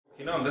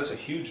Kinam, that's a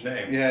huge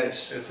name. Yeah,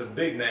 it's a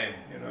big name.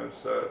 You know,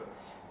 it's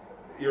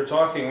you're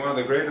talking one of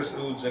the greatest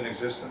ouds in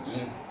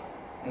existence.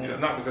 You know,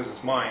 not because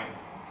it's mine.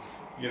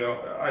 You know,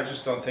 I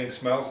just don't think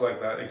smells like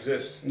that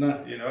exist.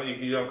 No. You know,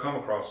 you don't come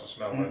across a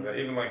smell like that.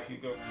 Even like you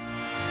go.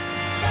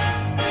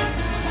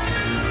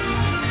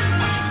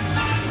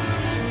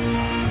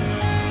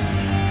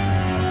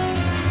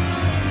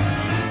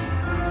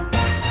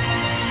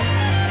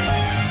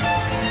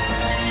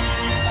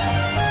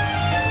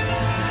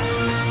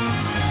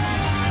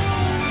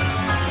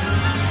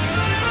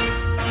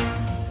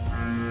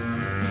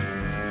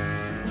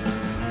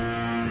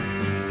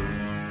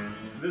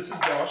 This is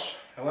Josh.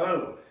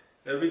 Hello.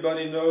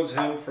 Everybody knows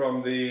him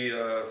from the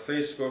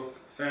Facebook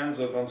Fans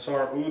of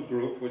Ensar Oud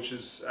group, which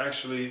is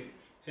actually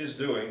his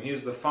doing.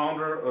 He's the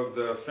founder of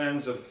the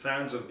Fans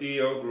of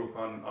EO group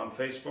on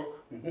Facebook.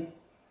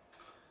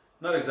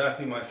 Not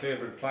exactly my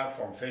favorite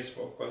platform,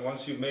 Facebook, but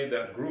once you made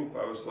that group,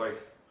 I was like,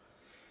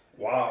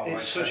 wow.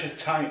 It's such a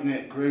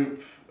tight-knit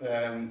group.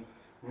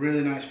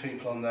 Really nice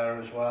people on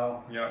there as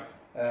well. Yeah.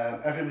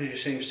 Everybody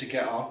just seems to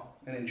get on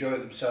and enjoy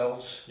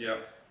themselves. Yeah.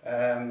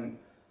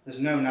 There's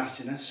no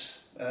nastiness,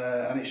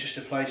 and it's just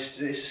a place.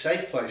 It's a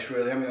safe place,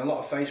 really. I mean, a lot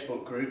of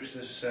Facebook groups.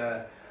 It's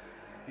a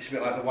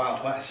bit like the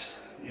Wild West.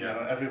 You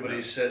know,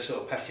 everybody's sort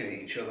of pecking at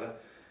each other.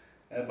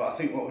 But I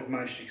think what we've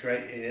managed to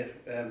create here,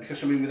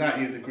 because I mean, without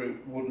you, the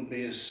group wouldn't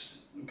be as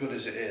good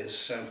as it is.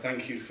 So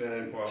thank you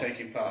for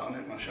taking part on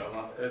it,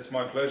 mashallah. It's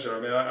my pleasure. I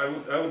mean,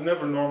 I would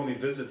never normally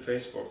visit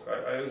Facebook.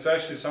 It was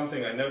actually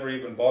something I never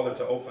even bothered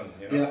to open.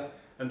 You know, yeah.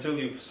 Until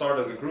you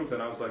started the group,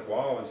 and I was like,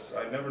 wow,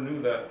 I never knew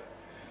that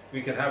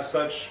we could have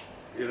such,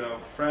 you know,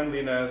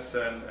 friendliness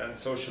and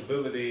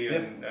sociability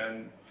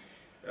and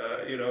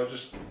you know,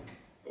 just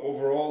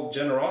overall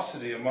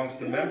generosity amongst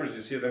the members.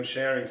 You see them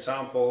sharing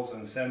samples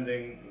and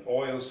sending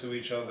oils to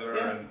each other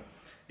and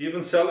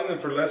even selling them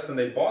for less than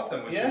they bought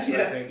them, which is,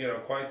 I think, you know,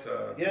 quite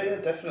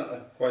definitely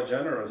quite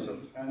generous.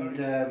 And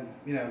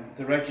you know,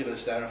 the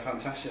regulars there are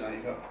fantastic. Like,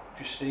 you've got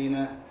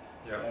Christina,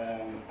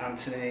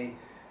 Anthony,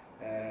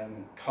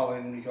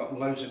 Colin. You've got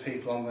loads of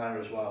people on there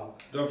as well.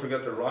 Don't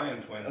forget the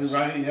Ryan twins.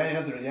 Right, We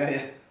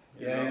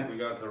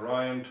got the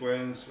Ryan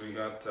twins. We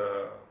got.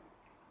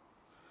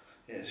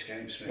 It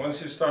escapes me.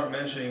 Once you start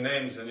mentioning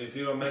names, and if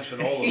you don't mention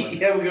all of them, we're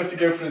going to have to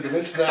go through the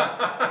list now.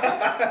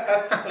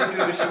 We're going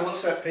to be some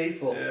upset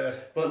people. Yeah.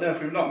 But no,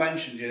 if we've not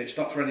mentioned you, it's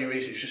not for any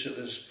reason. It's just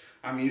that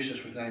I'm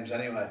useless with names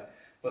anyway.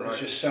 But there's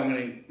just so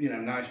many, you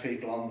know, nice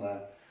people on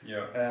there.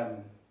 Yeah.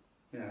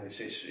 You know, it's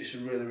a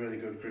really, really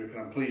good group,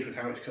 and I'm pleased with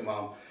how it's come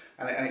on.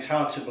 And it's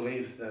hard to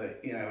believe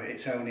that, you know,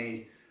 it's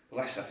only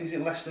less. I think is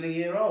it less than a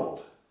year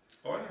old.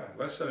 Oh yeah,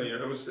 less than a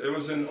year. It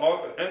was in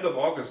end of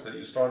August that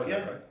you started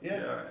it, right?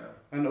 Yeah.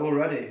 And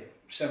already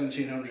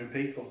 1,700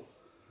 people.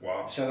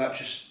 Wow. So that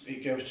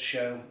it goes to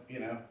show, you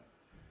know,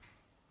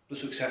 the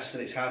success that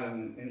it's had,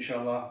 and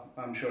inshallah,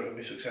 I'm sure it'll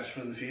be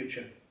successful in the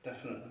future.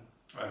 Definitely.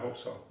 I hope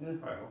so. Yeah.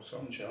 I hope so.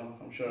 Inshallah,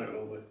 I'm sure it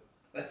will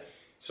be.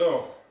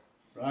 So,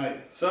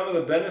 some of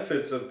the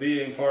benefits of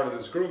being part of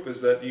this group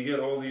is that you get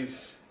all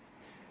these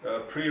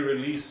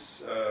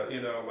pre-release,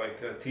 you know,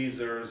 like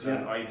teasers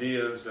and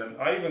ideas, and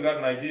I even got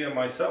an idea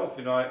myself.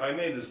 You know, I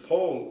made this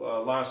poll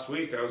last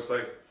week. I was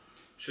like,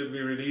 should we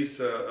release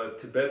a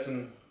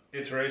Tibetan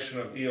iteration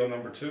of EO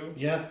 #2?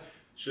 Yeah.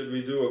 Should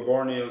we do a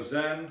Borneo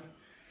Zen?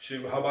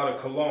 How about a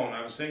cologne?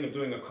 I was thinking of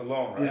doing a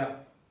cologne, right? Yeah.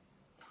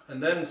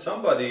 And then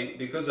somebody,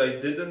 because I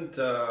didn't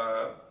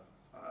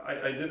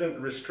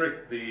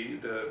restrict the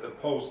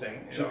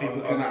posting, so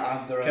people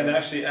can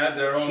actually add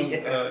their own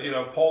you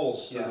know,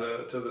 polls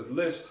to the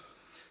list.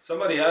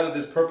 Somebody added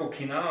this Purple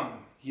Kinam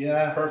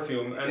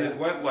perfume, and it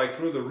went like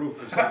through the roof.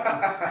 It's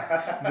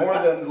like more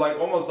than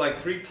almost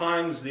 3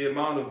 times the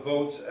amount of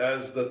votes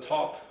as the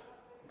top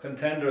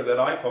contender that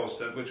I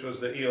posted, which was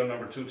the EO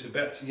 #2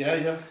 Tibet.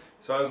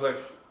 So I was like,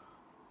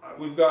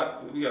 we've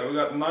got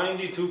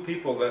 92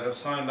 people that have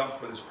signed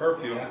up for this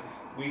perfume.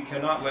 We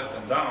cannot let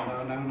them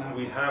down. No.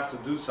 We have to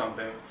do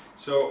something.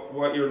 So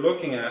what you're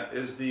looking at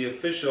is the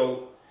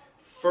official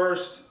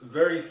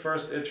very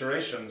first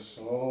iterations,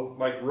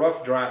 like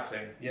rough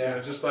drafting. You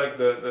know, just like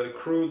the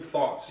crude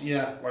thoughts.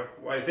 Like,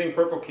 I think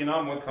Purple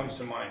Kinam, what comes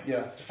to mind?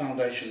 The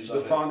foundations.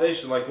 The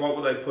foundation, like what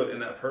would I put in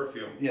that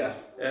perfume?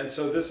 And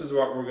so this is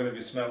what we're going to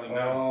be smelling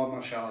now. Oh,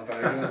 mashallah,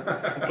 very good.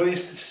 I'm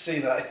pleased to see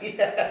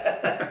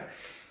that.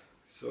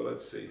 So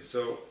let's see.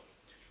 So,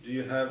 do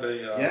you have a...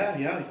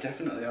 Yeah,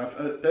 definitely. I've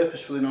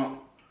purposefully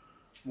not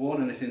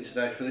worn anything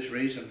today for this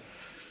reason.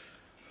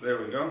 There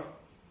we go.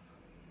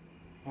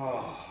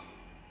 Oh,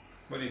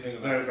 what do you think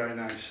of very, that? Very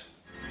nice.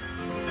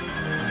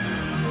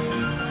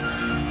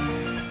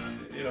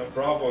 You know,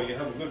 bravo, you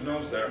have a good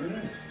nose there.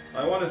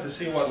 I wanted to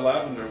see what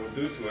lavender would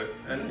do to it.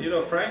 And, you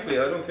know, frankly,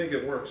 I don't think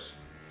it works.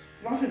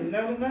 Nothing?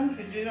 No?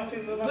 Did you not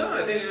think that? No,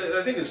 I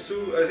think it's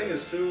too...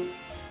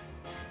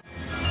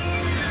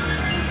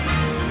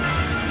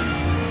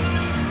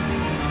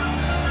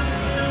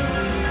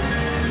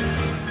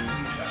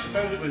 I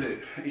suppose with it,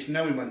 it's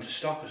knowing when to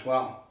stop as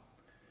well.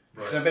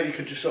 Because I bet you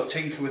could just sort of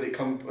tinker with it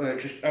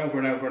just over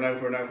and over and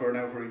over and over and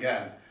over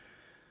again.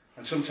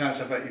 And sometimes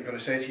I bet you've got to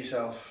say to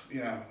yourself, you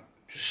know,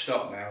 just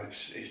stop now,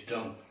 it's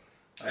done.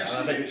 Actually,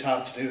 and I bet it's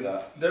hard to do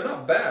that. They're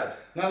not bad.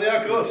 No, they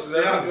are good.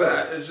 They're not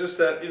bad. It's just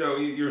that, you know,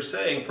 you're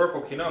saying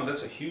Purple Kinam,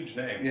 that's a huge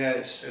name. Yeah,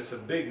 it's a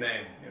big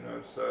name. You know,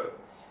 it's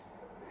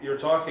you're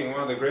talking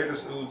one of the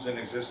greatest ouds in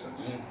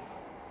existence.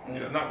 You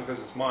know, not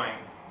because it's mine.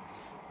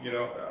 You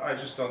know, I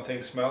just don't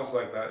think smells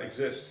like that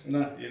exist.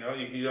 No. You know,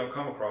 you don't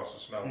come across a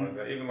smell like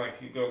that. Even like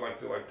you go like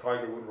to like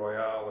Tigerwood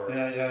Royale or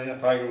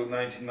Tigerwood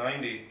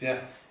 1990.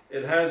 Yeah.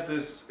 It has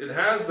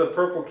the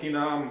Purple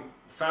Kinam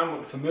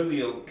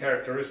familial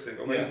characteristic.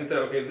 Okay, you can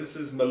tell. Okay, this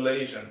is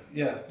Malaysian.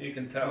 Yeah. You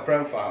can tell. The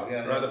profile.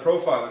 Yeah. Right. The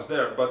profile is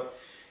there, but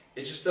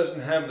it just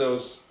doesn't have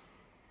those,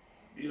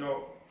 you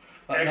know,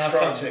 like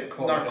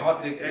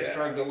narcotic,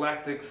 extra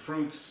galactic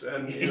fruits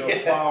and you know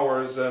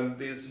flowers and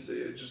these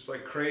just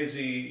like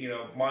crazy, you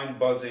know, mind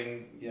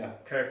buzzing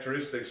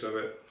characteristics of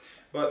it.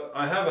 But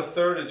I have a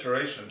third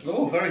iteration.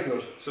 Oh, very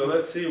good. So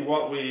let's see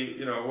what we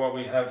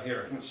have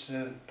here. Let's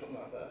put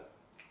that there.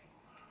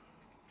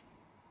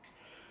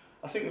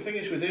 I think the thing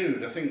is with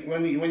oud, I think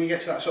when you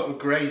get to that sort of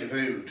grade of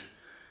oud,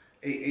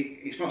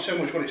 it's not so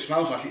much what it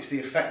smells like, it's the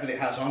effect that it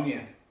has on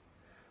you.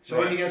 So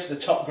when you go to the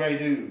top grade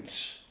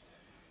ouds,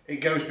 it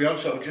goes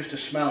beyond sort of just a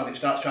smell and it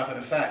starts to have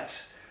an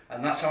effect.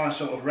 And that's how I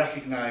sort of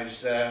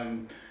recognised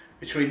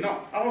between,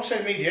 I won't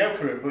say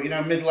mediocre oud, but you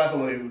know,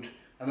 mid-level oud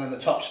and then the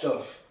top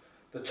stuff.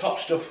 The top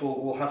stuff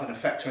will have an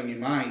effect on your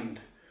mind.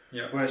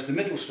 Yeah. Whereas the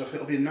middle stuff,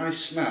 it'll be a nice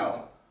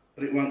smell,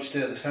 but it won't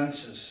stir the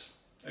senses.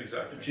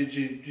 Exactly. Do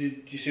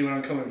you see where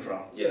I'm coming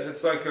from? Yeah,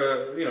 it's like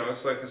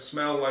it's like a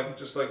smell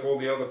just like all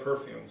the other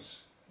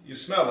perfumes. You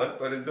smell it,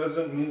 but it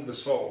doesn't move the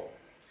soul.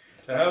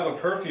 To have a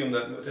perfume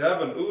to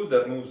have an oud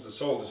that moves the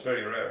soul is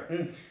very rare.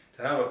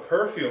 To have a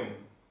perfume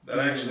that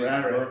actually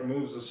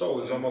moves the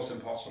soul is almost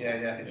impossible.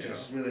 Yeah, it's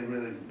just really,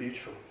 really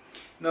beautiful.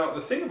 Now,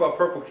 the thing about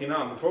Purple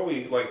Kinam, before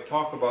we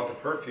talk about the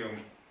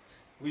perfume,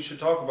 we should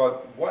talk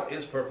about what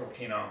is Purple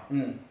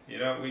Kinam. You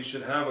know, we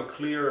should have a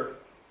clear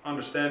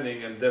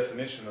understanding and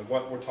definition of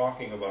what we're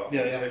talking about.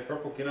 Yeah, say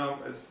Purple Kinam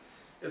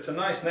it's a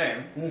nice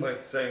name. It's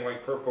like saying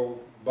like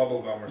purple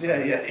bubblegum or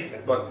something.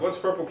 Yeah. But what's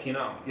Purple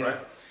Kinam, right?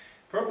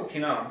 Purple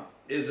Kinam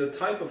is a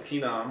type of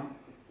Kinam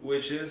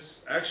which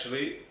is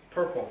actually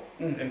purple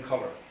in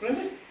color.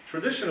 Really?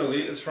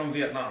 Traditionally, it's from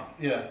Vietnam.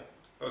 Yeah.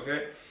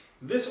 Okay.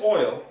 This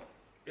oil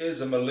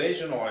is a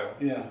Malaysian oil.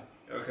 Yeah.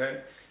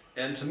 Okay.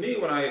 And to me,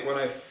 when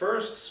I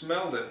first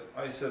smelled it,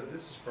 I said,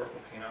 "This is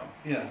Purple Kinam."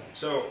 Yeah.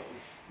 So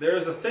there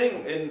is a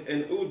thing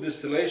in oud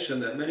distillation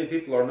that many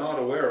people are not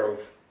aware of,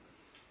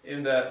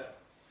 in that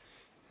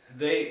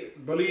they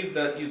believe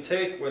that you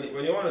take, when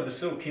you want to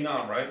distill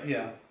Kinam, right?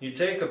 Yeah. You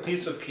take a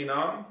piece of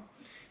Kinam,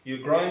 you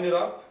grind it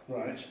up,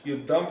 right? You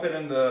dump it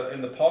in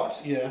the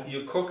pot, yeah.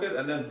 You cook it,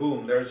 and then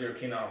boom, there's your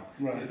Kinam.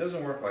 Right. It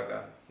doesn't work like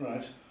that.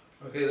 Right.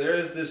 Okay, there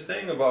is this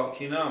thing about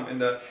Kinam in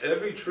that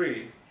every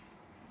tree,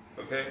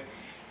 okay,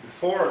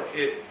 before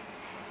it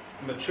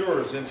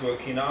matures into a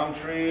Kinam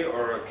tree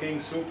or a King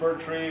Super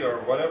tree or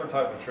whatever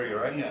type of tree,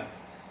 right? Yeah.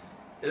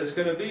 It's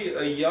going to be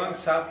a young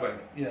sapling.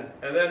 Yeah.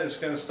 And then it's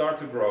going to start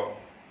to grow.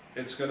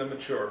 It's going to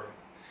mature.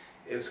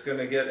 It's going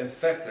to get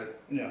infected.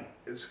 Yeah.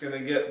 It's going to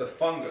get the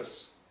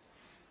fungus.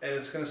 And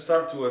it's going to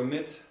start to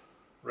emit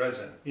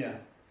resin. Yeah.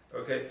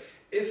 Okay.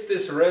 If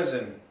this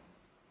resin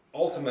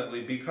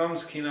ultimately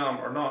becomes Kinam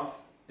or not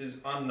is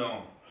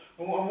unknown.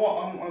 And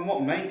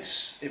what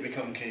makes it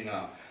become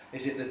Kinam?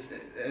 Is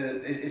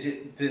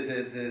it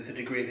the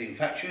degree of the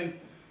infection?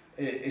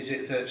 Is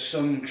it that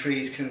some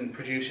trees can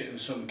produce it and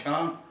some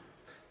can't?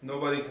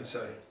 Nobody can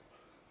say.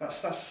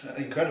 That's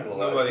incredible.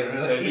 Nobody can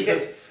say,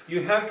 because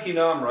you have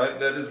Kinam, right,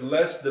 that is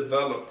less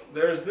developed.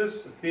 There's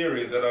this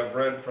theory that I've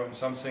read from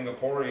some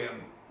Singaporean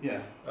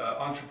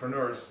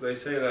entrepreneurs. They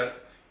say that,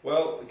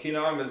 well,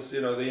 Kinam is,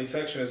 the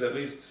infection is at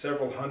least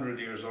several hundred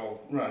years old.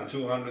 Right.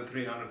 200,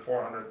 300,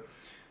 400.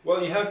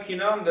 Well, you have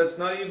Kinam that's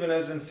not even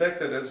as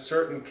infected as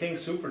certain King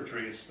Super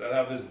trees that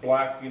have this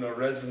black,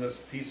 resinous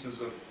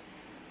pieces of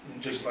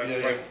just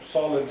like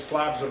solid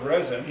slabs of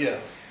resin. Yeah.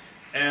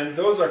 And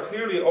those are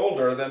clearly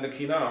older than the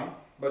Kinam,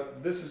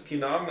 but this is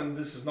Kinam and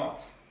this is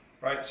not,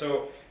 right?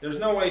 So there's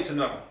no way to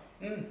know.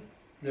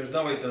 There's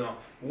no way to know.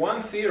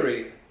 One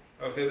theory,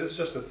 okay, this is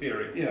just a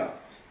theory,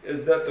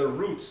 is that the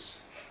roots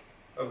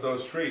of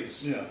those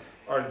trees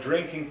are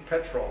drinking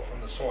petrol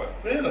from the soil.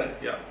 Really?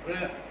 Yeah.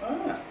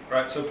 Ah.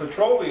 Right, so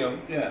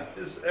petroleum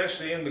is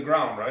actually in the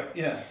ground, right?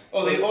 Yeah.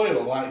 Oh, so the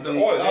oil, like the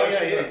oil,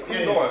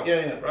 crude oil,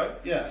 right?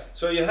 Yeah.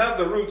 So you have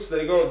the roots,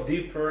 they go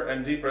deeper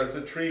and deeper as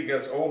the tree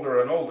gets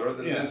older and older,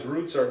 these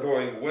roots are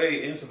going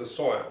way into the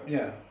soil.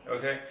 Yeah.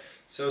 Okay?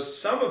 So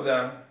some of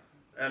them,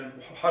 and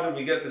how did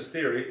we get this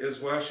theory, is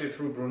actually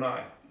through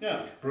Brunei.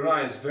 Yeah.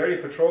 Brunei is very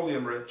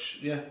petroleum rich.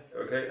 Yeah.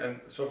 Okay, and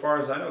so far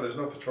as I know, there's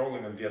no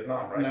petroleum in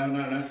Vietnam, right?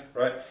 No.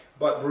 Right?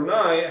 But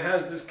Brunei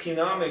has this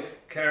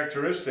kinamic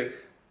characteristic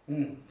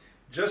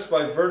just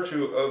by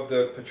virtue of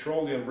the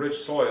petroleum rich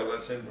soil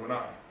that's in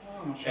Brunei.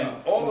 Oh, sure.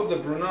 And all of the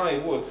Brunei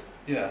wood,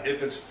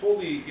 if it's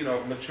fully,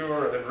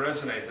 mature and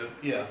resonated,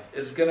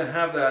 is going to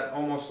have that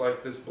almost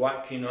like this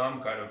black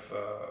Kinam kind of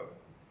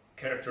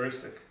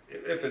characteristic.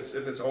 If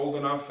it's old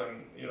enough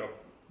and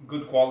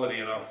good quality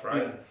enough,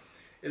 right? Yeah.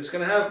 It's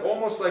going to have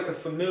almost like a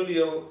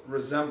familial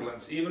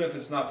resemblance, even if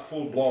it's not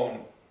full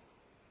blown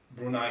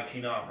Brunei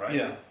Kinam, right?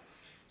 Yeah.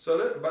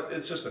 So, but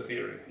it's just a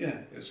theory. Yeah.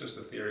 It's just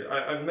a theory.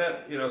 I've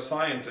met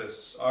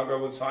scientists,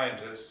 agar-wood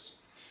scientists,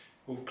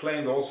 who've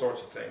claimed all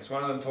sorts of things.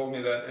 One of them told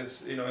me that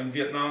it's in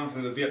Vietnam,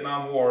 through the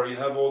Vietnam War, you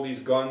have all these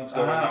guns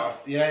going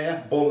off,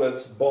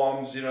 bullets,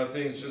 bombs,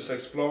 things just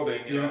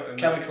exploding, and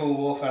chemical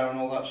warfare and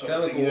all that sort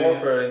of thing. Chemical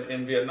warfare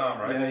in Vietnam,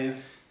 right? Yeah, yeah.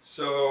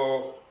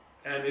 So,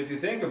 and if you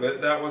think of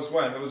it, that was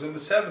when? It was in the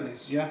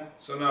 70s. Yeah.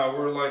 So now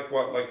we're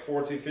like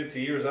 40, 50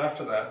 years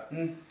after that.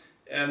 Mm.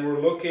 And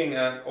we're looking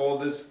at all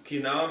this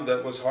Kinam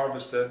that was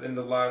harvested in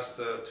the last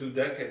 2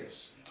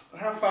 decades.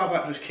 How far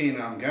back does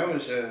Kinam go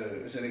as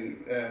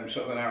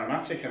sort of an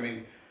aromatic? I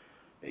mean,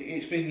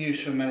 it's been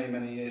used for many,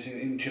 many years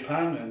in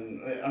Japan,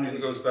 and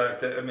it goes back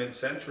to,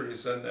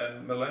 centuries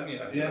and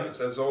millennia. Yeah. It's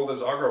as old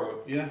as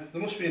agar-wood. Yeah,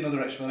 there must be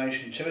another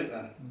explanation to it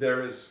then.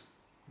 There is.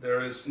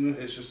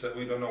 It's just that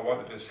we don't know what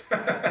it is.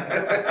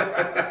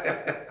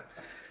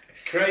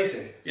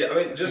 Crazy. Yeah, I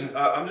mean,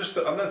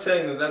 I'm not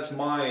saying that's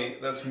my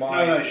No,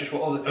 it's just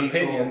what other people.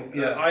 Opinion.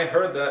 Yeah. I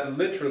heard that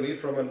literally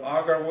from an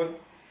agar-wood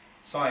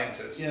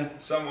scientist. Yeah.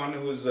 Someone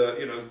who's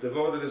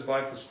devoted his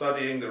life to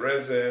studying the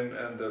resin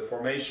and the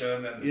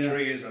formation and the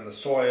trees and the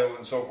soil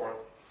and so forth.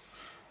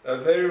 A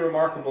very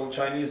remarkable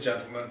Chinese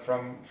gentleman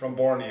from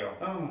Borneo.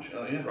 Oh,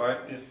 mashallah, yeah. Right.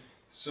 Yeah.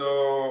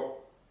 So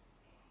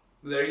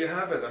there you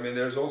have it. I mean,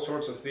 there's all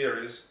sorts of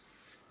theories.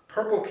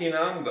 Purple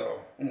Kinam,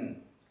 though. Mm.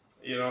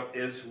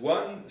 Is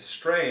one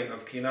strain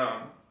of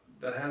Kinam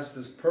that has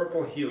this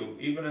purple hue,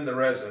 even in the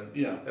resin.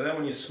 Yeah. And then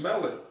when you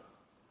smell it,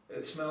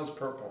 it smells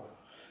purple,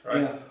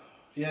 right? Yeah.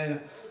 Yeah, yeah.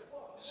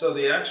 So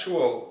the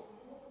actual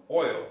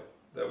oil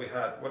that we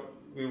had,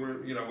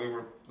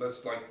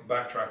 let's like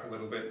backtrack a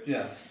little bit.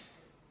 Yeah.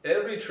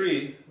 Every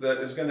tree that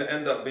is going to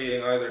end up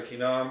being either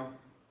Kinam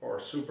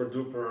or super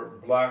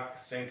duper black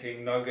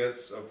sinking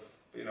nuggets of,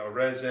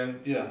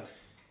 resin. Yeah.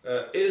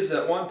 Is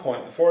at one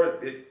point,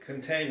 before it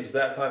contains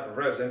that type of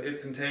resin,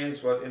 it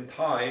contains what in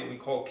Thai we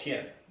call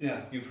kien.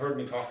 Yeah. You've heard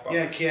me talk about.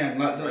 Yeah, kien.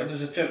 Like right?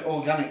 There's a term,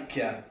 organic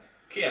kien.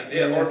 Kien,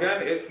 yeah.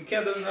 Organic.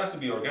 Kien doesn't have to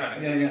be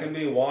organic. Yeah, it can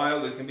be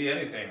wild. It can be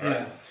anything,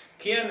 right? Yeah.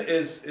 Kien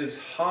is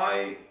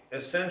high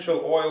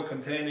essential oil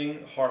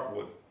containing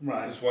heartwood.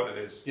 Right. Is what it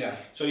is. Yeah.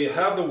 So you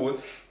have the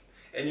wood,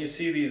 and you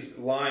see these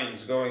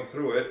lines going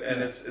through it,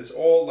 and it's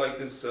all like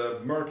this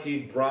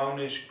murky,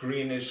 brownish,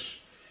 greenish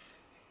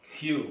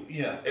hue.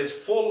 Yeah.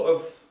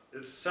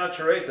 It's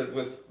saturated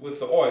with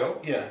the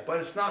oil. Yeah. But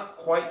it's not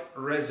quite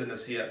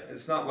resinous yet.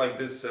 It's not like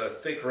this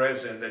thick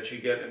resin that you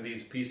get in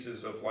these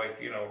pieces of like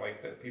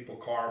that people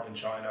carve in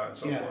China and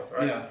so forth,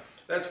 right? Yeah.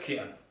 That's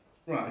kien.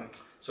 Right.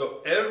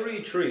 So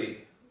every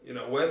tree,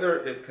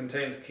 whether it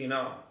contains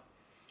kinam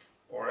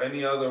or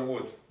any other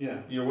wood,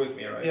 you're with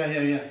me, right?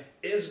 Yeah.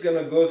 Is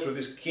gonna go through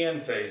this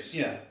kien phase.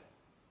 Yeah.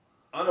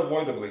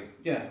 Unavoidably.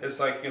 Yeah. It's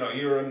like,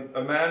 you're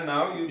a man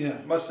now, you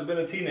must have been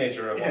a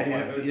teenager at one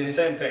point. It's the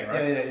same thing,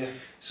 right? Yeah.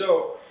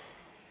 So,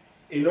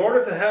 in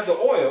order to have the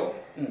oil,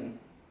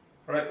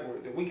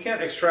 right, we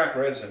can't extract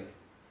resin.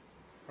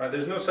 Right?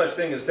 There's no such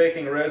thing as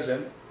taking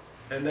resin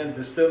and then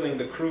distilling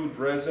the crude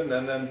resin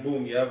and then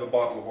boom, you have a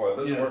bottle of oil.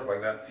 It doesn't work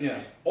like that. Yeah.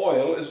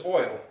 Oil is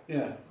oil.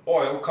 Yeah.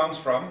 Oil comes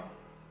from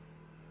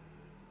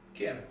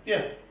kien.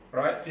 Yeah.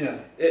 Right? Yeah.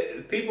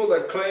 People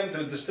that claim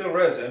to distill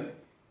resin,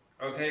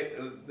 okay,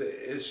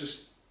 it's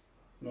just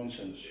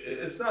nonsense.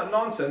 It's not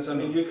nonsense. I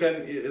mean,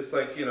 it's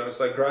like, it's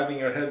like grabbing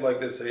your head like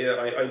this. Yeah,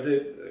 I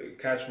did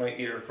catch my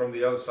ear from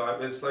the other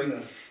side. It's like,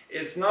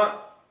 it's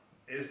not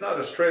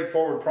a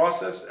straightforward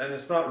process, and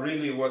it's not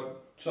really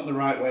it's not the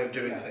right way of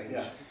doing things.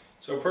 Yeah.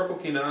 So Purple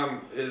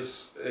Kinam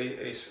is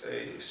a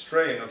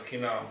strain of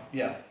Kinam.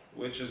 Yeah.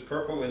 Which is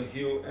purple in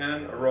hue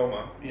and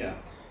aroma. Yeah.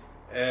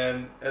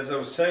 And as I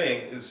was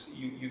saying,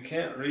 you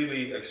can't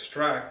really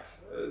extract,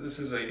 this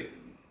is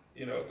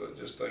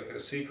just like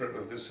a secret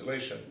of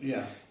distillation.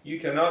 Yeah. You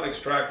cannot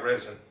extract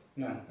resin.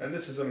 No. And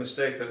this is a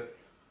mistake that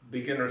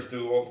beginners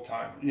do all the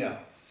time. Yeah.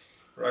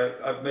 Right?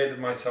 I've made it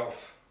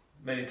myself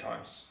many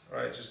times.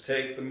 Right? Just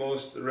take the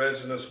most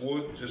resinous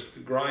wood, just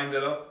grind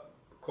it up,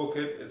 cook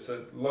it. It's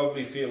a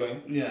lovely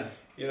feeling. Yeah.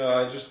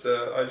 I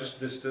just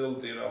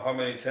distilled, how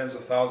many tens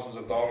of thousands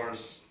of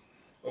dollars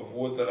of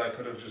wood that I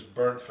could have just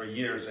burnt for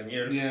years and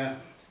years. Yeah.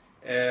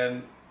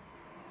 And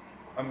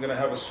I'm going to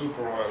have a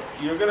super oil.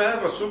 You're going to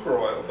have a super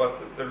oil, but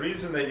the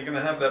reason that you're going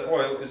to have that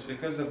oil is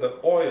because of the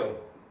oil.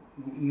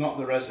 Not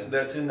the resin.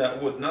 That's in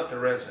that wood, not the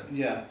resin.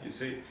 Yeah. You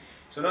see?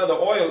 So now the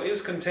oil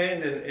is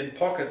contained in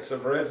pockets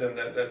of resin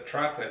that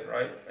trap it,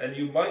 right? And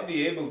you might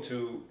be able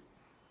to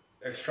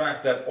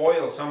extract that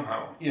oil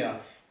somehow. Yeah.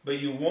 But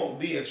you won't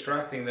be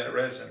extracting that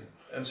resin.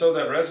 And so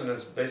that resin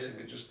has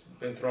basically just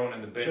been thrown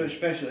in the bin. So it's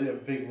basically a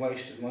big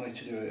waste of money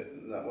to do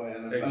it that way,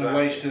 and a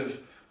waste of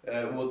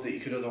wood that you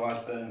could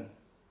otherwise burn.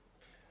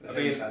 I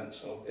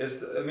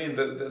mean,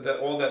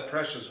 all that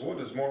precious wood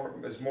is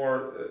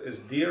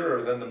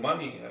dearer than the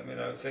money. I mean,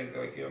 I think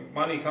like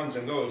money comes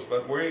and goes,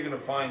 but where are you going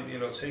to find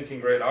sinking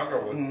grade agar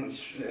wood?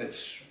 It's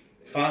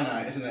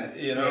finite, isn't it?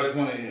 It's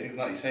money,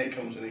 like you say, it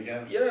comes and it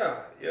goes.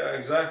 Yeah,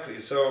 exactly.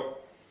 So,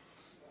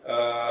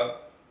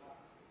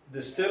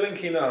 distilling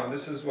Kinam,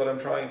 this is what I'm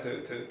trying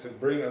to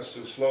bring us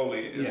to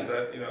slowly, is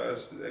that,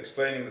 as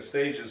explaining the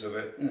stages of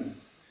it,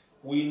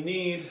 we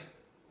need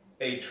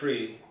a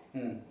tree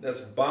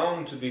that's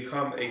bound to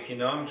become a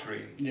Kinam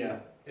tree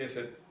if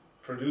it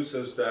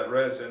produces that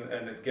resin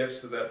and it gets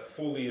to that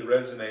fully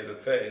resinated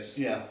phase.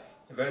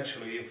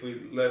 Eventually, if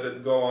we let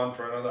it go on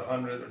for another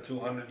 100 or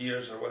 200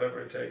 years or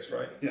whatever it takes,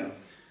 right?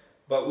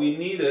 But we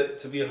need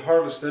it to be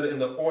harvested in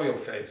the oil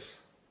phase.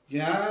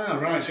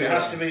 Right. So it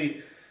has to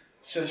be.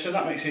 So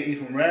that makes it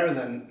even rarer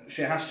then.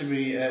 So it has to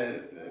be.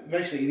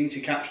 Basically, you need to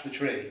catch the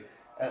tree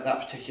at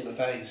that particular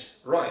phase.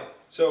 Right.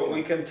 So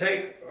we can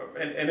take,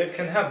 and it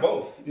can have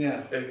both.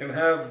 It can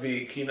have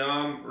the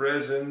Kinam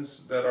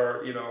resins that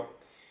are,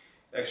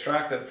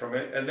 extracted from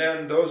it, and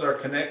then those are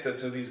connected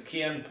to these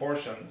kien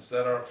portions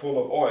that are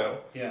full of oil.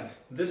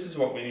 This is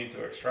what we need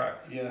to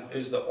extract.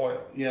 Is the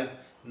oil.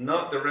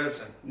 Not the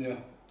resin.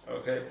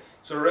 Okay.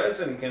 So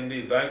resin can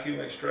be vacuum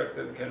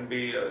extracted, can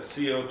be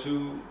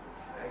CO2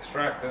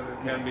 extracted,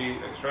 it can be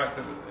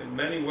extracted in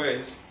many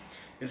ways.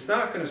 It's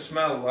not going to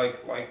smell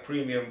like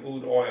premium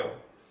oud oil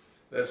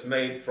that's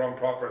made from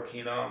proper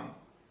Kinam,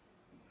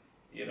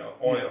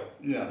 oil.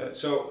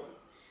 So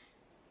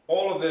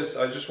all of this,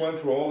 I just went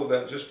through all of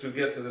that just to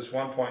get to this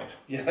one point.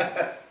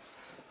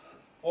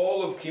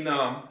 All of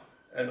Kinam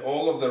and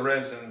all of the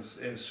resins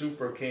in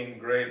super king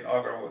grade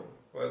agar wood,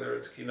 whether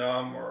it's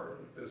Kinam or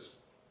this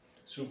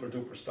super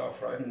duper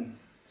stuff, right?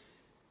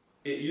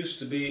 It used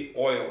to be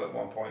oil at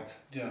one point.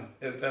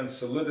 It then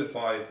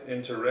solidified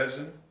into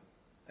resin,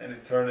 and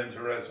it turned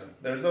into resin.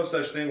 There's no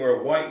such thing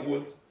where white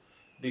wood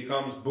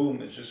becomes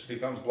boom, it just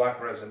becomes black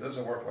resin. It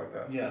doesn't work like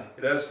that.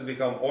 It has to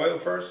become oil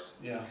first,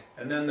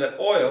 and then that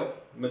oil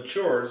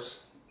matures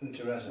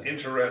into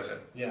resin.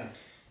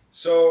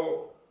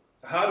 So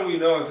how do we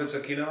know if it's a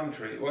Kinam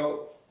tree?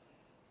 Well,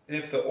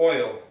 if the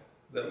oil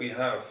that we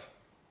have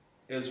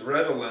is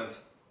redolent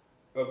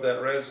of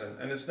that resin,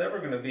 and it's never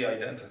going to be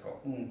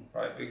identical,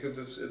 right? Because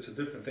it's a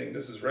different thing.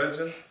 This is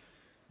resin,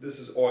 this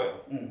is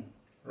oil,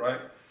 right?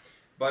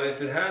 But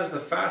if it has the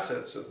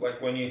facets of, like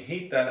when you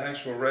heat that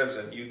actual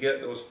resin, you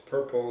get those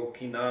purple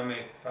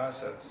kinamic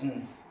facets.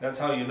 That's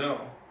how you know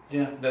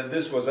that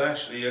this was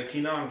actually a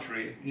Kinam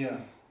tree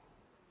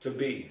to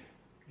be.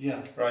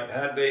 Right?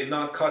 Had they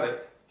not cut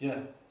it,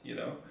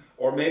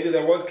 or maybe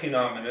there was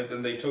Kinam in it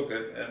and they took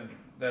it and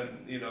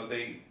then,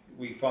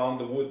 we found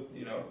the wood,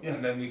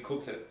 and then we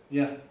cooked it.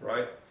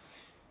 Right?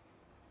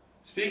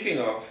 Speaking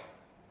of,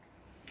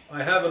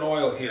 I have an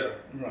oil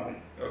here.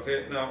 Right.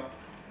 Okay, now,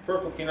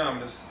 Purple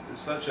Kinam is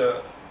such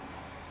a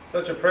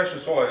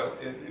precious oil.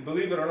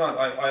 Believe it or not,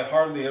 I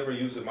hardly ever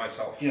use it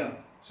myself.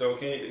 So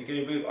can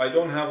you believe I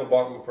don't have a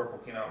bottle of Purple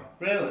Kinam?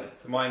 Really?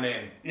 To my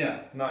name?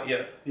 Not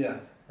yet.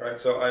 Right.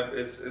 So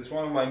it's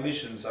one of my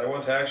missions. I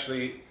want to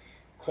actually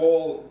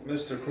call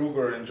Mr.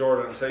 Kruger in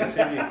Jordan and say,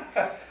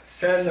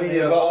 send me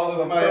a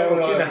bottle of Purple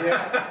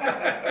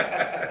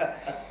Kinam.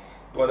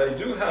 What I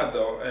do have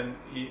though, and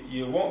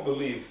you won't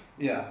believe.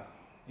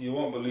 You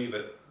won't believe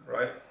it,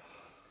 right?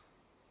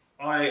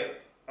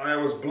 I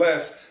was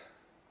blessed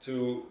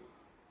to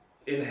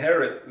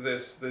inherit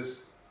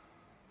this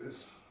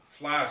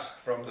flask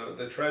from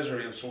the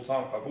treasury of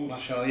Sultan Qaboos.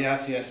 Mashallah,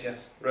 yes.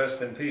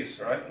 Rest in peace,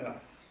 right?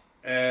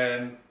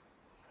 And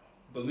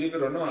believe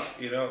it or not,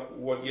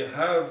 what you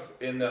have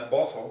in that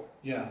bottle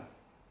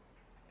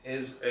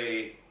is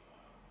a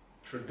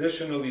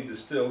traditionally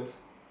distilled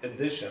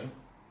edition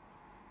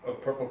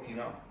of Purple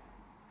Kinam.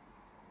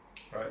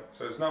 Right?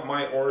 So it's not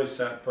my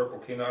Ori-scent Purple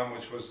Kinam,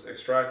 which was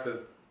extracted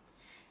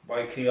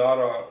by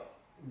kyara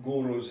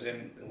gurus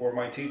who were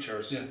my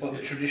teachers. But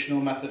the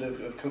traditional method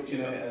of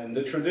cooking it, and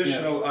the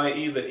traditional,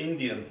 i.e., the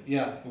Indian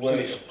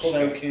way of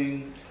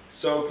cooking,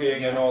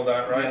 soaking, and all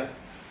that, right?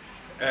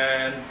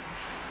 And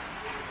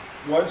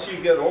once you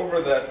get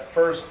over that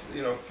first,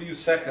 few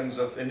seconds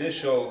of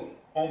initial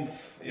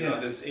oomph,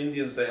 this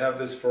Indians, they have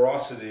this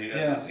ferocity,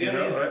 and,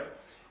 right?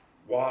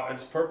 Wow,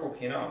 it's Purple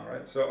Kinam,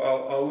 right? So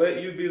I'll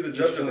let you be the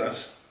judge of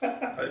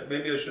that.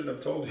 Maybe I shouldn't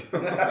have told you.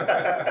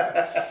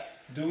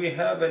 Do we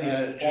have any?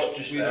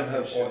 Just we don't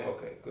have oil.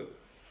 Okay, good.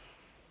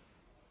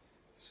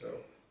 So.